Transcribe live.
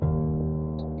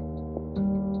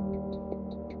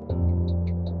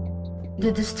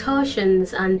The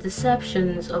distortions and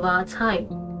deceptions of our time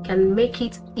can make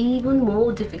it even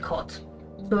more difficult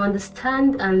to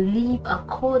understand and live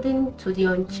according to the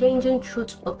unchanging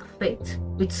truth of the faith.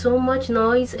 With so much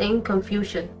noise and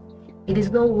confusion, it is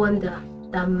no wonder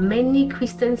that many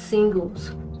Christian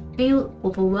singles feel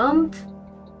overwhelmed,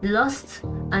 lost,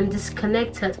 and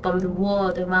disconnected from the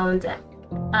world around them.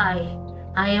 I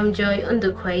am Joy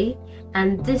Underquay,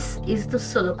 and this is The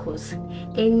Solocus,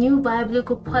 a new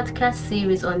biblical podcast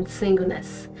series on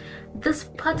singleness. This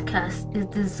podcast is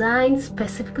designed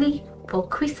specifically for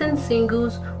Christian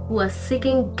singles who are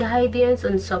seeking guidance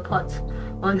and support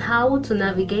on how to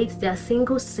navigate their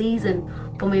single season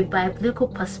from a biblical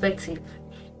perspective.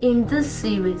 In this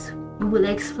series, we will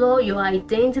explore your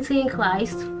identity in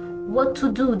Christ, what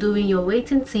to do during your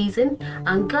waiting season,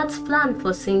 and God's plan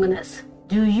for singleness.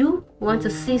 Do you want to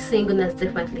see singleness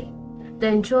differently?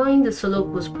 Then join the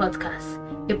Solocus podcast,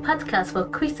 a podcast for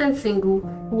Christian singles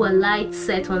who are light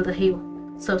set on the hill.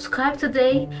 Subscribe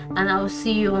today and I will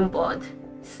see you on board.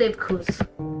 Safe cruise.